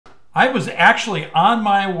I was actually on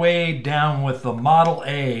my way down with the Model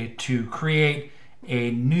A to create a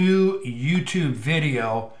new YouTube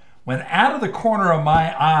video when out of the corner of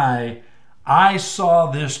my eye, I saw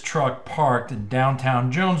this truck parked in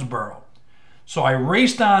downtown Jonesboro. So I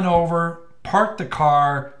raced on over, parked the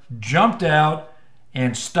car, jumped out,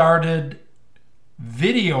 and started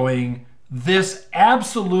videoing this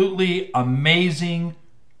absolutely amazing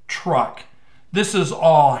truck. This is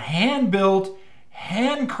all hand-built,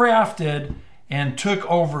 handcrafted, and took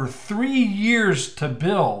over 3 years to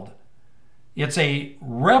build. It's a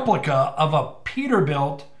replica of a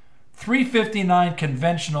Peterbilt 359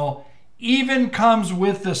 conventional, even comes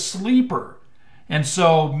with the sleeper. And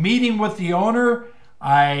so, meeting with the owner,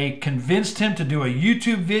 I convinced him to do a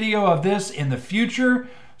YouTube video of this in the future.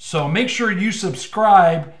 So make sure you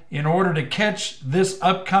subscribe in order to catch this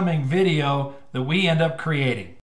upcoming video that we end up creating.